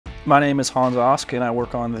My name is Hans Osk, and I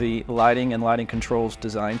work on the lighting and lighting controls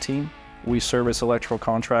design team. We service electrical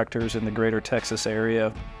contractors in the greater Texas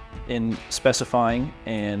area in specifying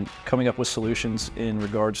and coming up with solutions in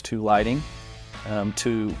regards to lighting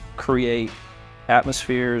to create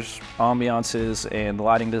atmospheres, ambiances, and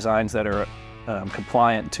lighting designs that are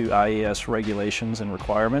compliant to IES regulations and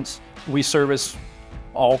requirements. We service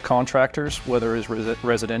all contractors, whether it's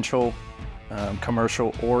residential,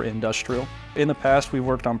 commercial, or industrial. In the past, we've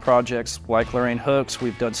worked on projects like Lorraine Hooks.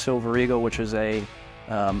 We've done Silver Eagle, which is a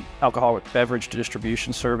alcoholic beverage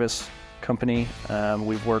distribution service company.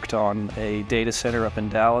 We've worked on a data center up in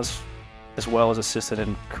Dallas, as well as assisted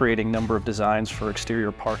in creating a number of designs for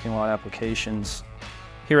exterior parking lot applications.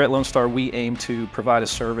 Here at Lonestar, we aim to provide a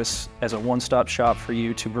service as a one-stop shop for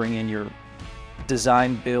you to bring in your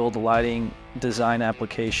design, build, lighting, design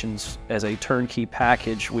applications as a turnkey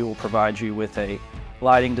package. We will provide you with a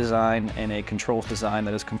lighting design and a controls design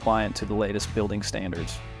that is compliant to the latest building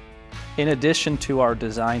standards. In addition to our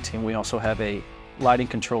design team, we also have a lighting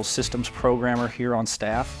control systems programmer here on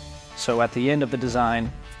staff. So at the end of the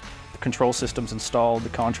design, the control system's installed, the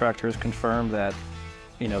contractor has confirmed that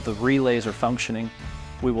the relays are functioning.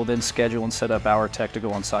 We will then schedule and set up our tech to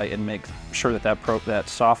go on site and make sure that that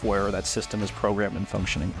software or that system is programmed and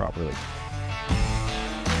functioning properly.